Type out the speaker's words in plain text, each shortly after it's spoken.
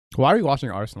Why are you watching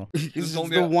Arsenal? Because it's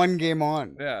the one game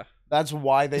on. Yeah. That's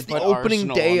why they It's put the opening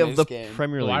Arsenal day on of this the game.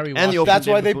 Premier So why are League. we And the watching- opening That's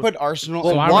day why of they the put Arsenal. So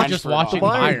and why are we Brentford just on. watching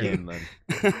Bayern Bayern? game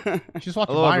then. She's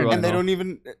watching Hello, Bayern. everyone. And they though. don't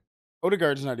even.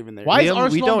 Odegaard's not even there. Why is Liam, we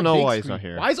Arsenal don't on the know big why he's screen? not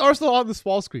here. Why is Arsenal on the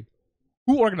small screen?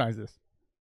 Who organized this?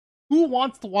 Who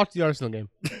wants to watch the Arsenal game?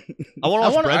 I want to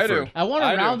watch wanna- Brentford. I want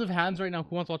I a do. round of hands right now.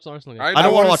 Who wants to watch the Arsenal game? I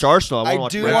don't want to watch Arsenal. I I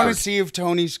want to do watch want to Brentford. see if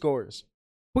Tony scores.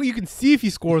 Well, you can see if he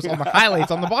scores on the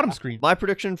highlights on the bottom screen. My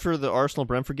prediction for the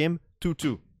Arsenal-Brentford game,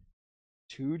 2-2.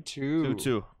 2-2.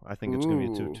 2-2. I think it's going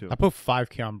to be a Ooh. 2-2. I put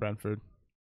 5K on Brentford.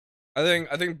 I think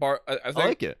I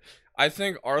like it. I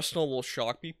think Arsenal will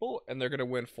shock people and they're gonna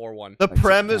win 4-1. The Like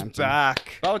Prem is Southampton.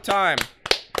 back. About time.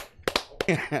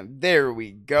 There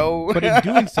we go. But in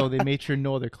doing so, they made sure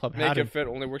no other club Make had it him. fit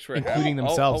only works for Including Oh,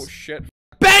 themselves. Oh shit.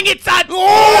 Bang it, son!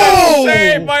 Oh!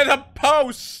 Saved by the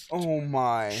post. Oh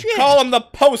my. Call him the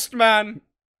postman.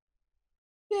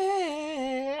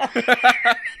 We're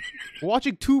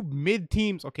watching two mid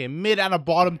teams. Okay, mid and a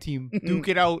bottom team duke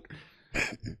it out.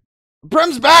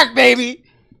 Prem's back, baby.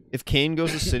 If Kane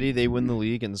goes to City, they win the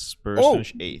league and Spurs Oh.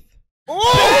 finish 8th.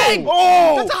 Oh! Bang!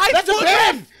 Oh! That's a high That's a foot,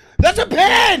 pen! That's a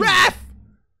pen! Ref!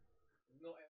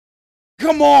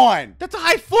 Come on! That's a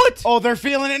high foot! Oh, they're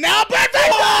feeling it now. Perfect!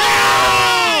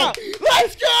 Ah!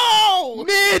 Let's go!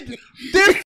 Mid!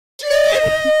 They're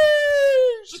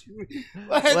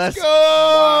Let's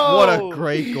go! What a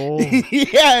great goal.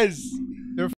 Yes!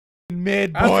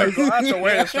 mid, That's boys. that's a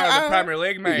way to start the Premier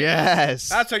League, mate. Yes.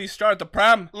 That's how you start the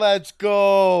Prem. Let's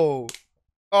go!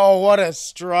 Oh, what a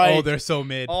strike! Oh, they're so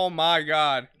mid. Oh my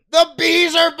god. The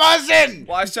bees are buzzing!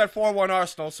 Well, I said 4-1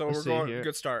 Arsenal, so Let's we're see going here.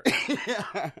 good start. Was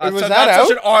That's that out?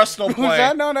 such an Arsenal Was play.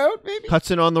 that not out, baby?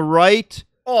 Hudson on the right.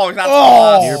 Oh, that's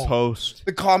Oh! Near class. post.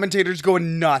 The commentator's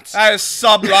going nuts. That is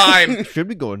sublime. Should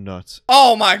be going nuts.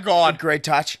 Oh my god. Great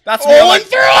touch. That's oh, like, he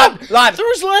threw him! lad,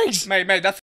 Through his legs! mate,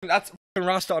 that's fucking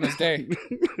Rasta on his day.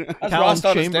 That's Callum Rasta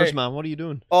on his Chambers, day. man, what are you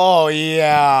doing? Oh,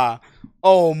 yeah.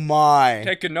 Oh, my.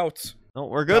 Taking notes. No,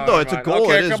 we're good No, though. never It's a mind. goal.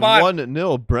 Okay, It is come on.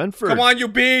 1-0 Brentford. Come on, you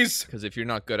bees. Because if you're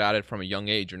not good at it from a young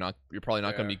age, you're probably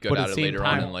not going to be good But at at the it same later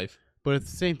time- on in life. But at the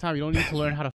same time, you don't need to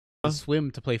learn how to swim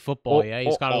to play football, yeah? You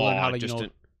just gotta learn how to,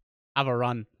 have a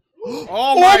run.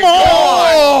 Oh my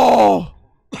god.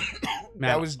 Man,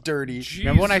 That was dirty.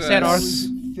 remember when I said Jesus. That Ars-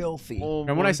 was filthy.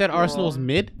 remember when I said Arsenal's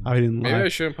mid? I didn't Maybe lie. I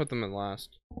shouldn't put them in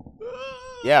last.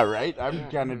 Yeah, right? I'm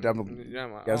kind of double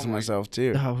Yeah, guessing my- myself,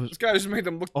 too. This guy just made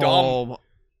them look dumb.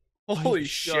 Oh, Holy he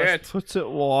just shit. Puts it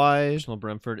wide. Arsenal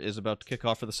Brentford is about to kick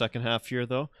off for the second half here,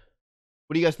 though.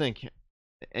 What do you guys think?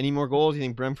 Any more goals? You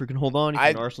think Brentford can hold on? You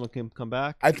think Arsenal can come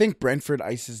back? I think Brentford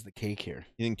ices the cake here.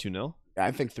 You think 2-0? Yeah,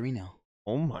 I think 3-0.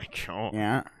 Oh my god.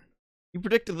 Yeah. You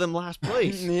predicted them last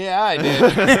place. Yeah, I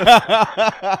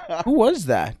did. Who was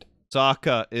that?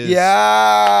 Saka is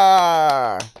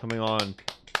Yeah. coming on.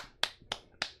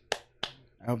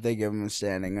 I hope they give him a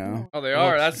standing O. Oh, they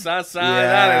are. That is just.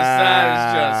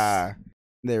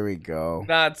 There we go.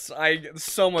 That's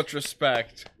so much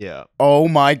respect. Yeah. Oh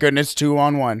my goodness,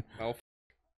 2-on-1. Oh,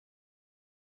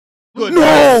 Good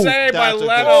No! save by That's a good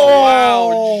Leno. save. Wow,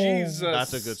 Oh! Jesus.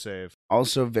 That's a good save.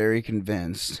 Also very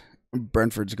convinced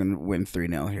Brentford's going to win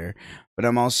 3-0 here. But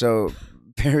I'm also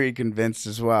very convinced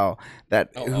as well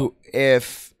that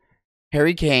if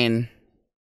Harry Kane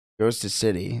goes to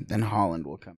City, then Holland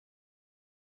will come.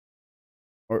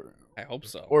 I hope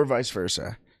so. Or vice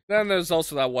versa. Then there's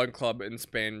also that one club in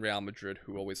Spain, Real Madrid,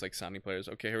 who always like signing players.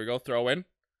 Okay, here we go. Throw in.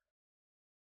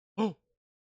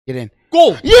 Get in.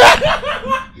 Goal!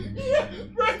 Yeah! Yeah!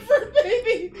 Brentford,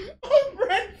 baby! Oh,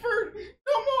 Brentford!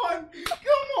 Come on!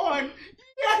 Come on!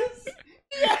 Yes!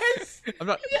 Yes! I'm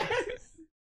not. Yes!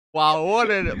 Wow, what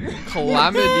a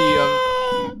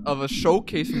calamity of a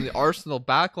showcase from the Arsenal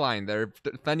backline. They're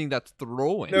defending that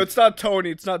throwing. No, it's not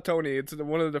Tony. It's not Tony. It's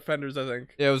one of the defenders, I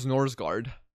think. Yeah, it was Norsgaard.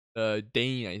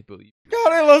 Dane, I believe.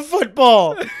 God, I love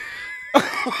football!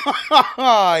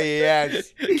 Oh,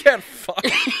 yes. You can't fuck.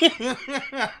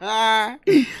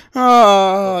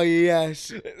 Oh,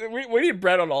 yes. We need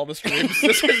bread on all the streams.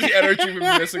 This is the energy we've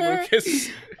been missing, Lucas.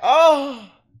 Oh.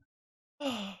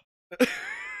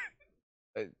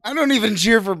 I don't even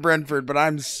cheer for Brentford, but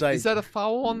I'm psyched. Is that a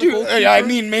foul on the Dude, goalkeeper? I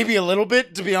mean, maybe a little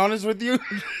bit, to be honest with you.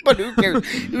 But who cares?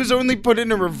 He was only put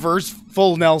in a reverse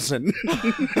full Nelson.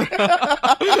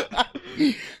 I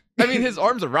mean, his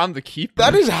arm's around the keeper.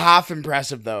 That is half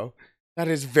impressive, though. That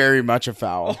is very much a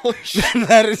foul. Holy shit.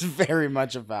 That is very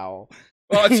much a foul.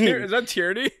 Oh, is that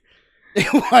Tierney?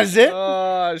 Was it?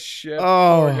 Oh, shit.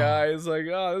 Oh. Poor guy. He's like,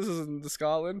 oh, this isn't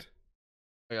Scotland.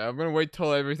 Okay, I'm gonna wait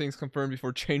till everything's confirmed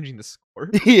before changing the score.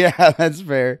 Yeah, that's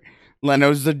fair.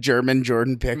 Leno's the German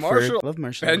Jordan Pickford. Marshall. I love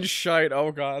Marshall. Ben Scheidt.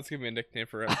 Oh god, that's gonna be a nickname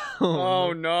for him.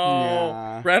 Oh no.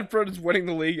 Yeah. Brentford is winning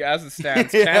the league as it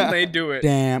stands. Can they do it?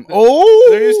 Damn. Oh.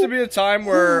 There used to be a time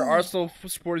where Arsenal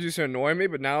supporters used to annoy me,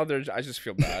 but now I just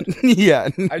feel bad. Yeah.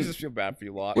 I just feel bad for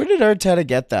you a lot. Where did Arteta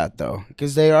get that though?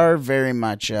 Because they are very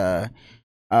much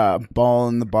ball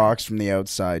in the box from the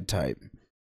outside type.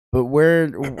 But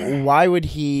why would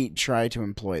he try to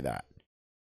employ that?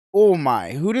 Oh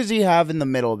my, who does he have in the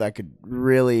middle that could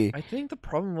really... I think the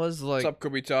problem was like... What's up,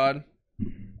 Kobe Todd?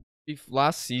 If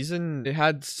last season, they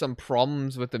had some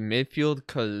problems with the midfield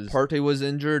because Partey was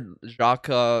injured.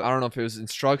 Xhaka, I don't know if it was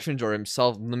instructions or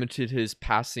himself, limited his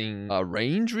passing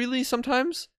range really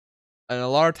sometimes. And a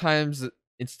lot of times,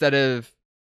 instead of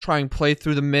trying to play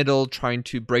through the middle, trying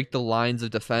to break the lines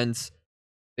of defense,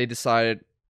 they decided,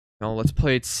 no, let's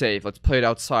play it safe. Let's play it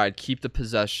outside. Keep the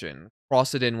possession.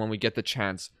 Cross it in when we get the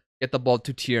chance. Get the ball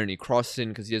to Tierney. Cross it in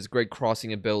because he has great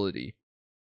crossing ability.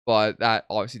 But that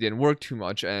obviously didn't work too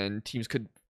much, and teams could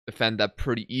defend that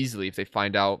pretty easily if they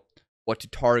find out what to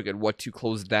target, what to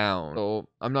close down. So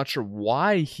I'm not sure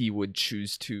why he would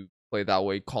choose to play that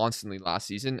way constantly last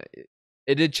season.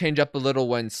 It did change up a little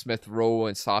when Smith Rowe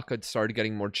and Saka started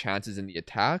getting more chances in the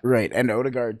attack. Right, and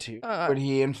Odegaard too. Would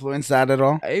he influence that at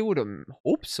all? I would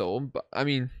hope so, but I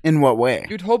mean... In what way?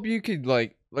 You'd hope you could,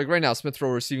 like right now, Smith Rowe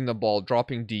receiving the ball,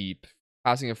 dropping deep,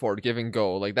 passing it forward, give and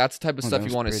go. Like, that's the type of stuff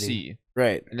you want to see.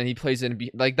 Right. And then he plays in...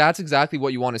 Like, that's exactly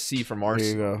what you want to see from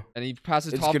Arsenal. There you go. And he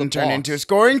passes It's top of the going box. to turn into a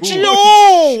scoring...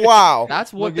 Oh, wow!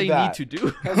 That's what they need to do.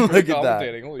 Look at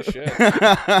that. Holy shit.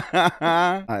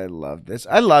 I love this.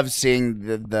 I love seeing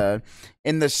the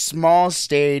in the small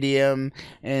stadium,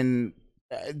 and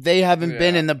they haven't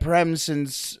been in the Prem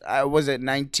since was it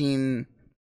 19?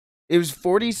 It was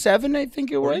 47, I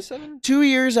think it was. 47? 2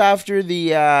 years after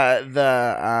the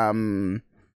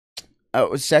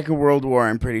Second World War,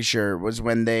 I'm pretty sure, was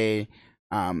when they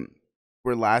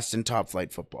were last in top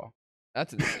flight football.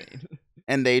 That's insane.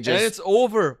 And they just... And it's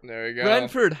over. There you go.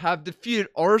 Brentford have defeated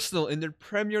Arsenal in their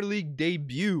Premier League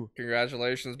debut.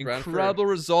 Congratulations, Brentford. Incredible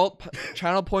result.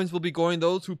 Channel points will be going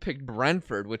those who picked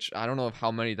Brentford, which I don't know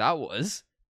how many that was.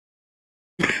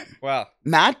 Wow.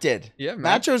 Matt did. Yeah,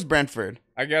 Matt chose Brentford.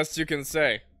 I guess you can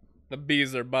say the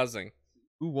bees are buzzing.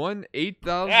 Who won?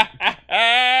 8,000?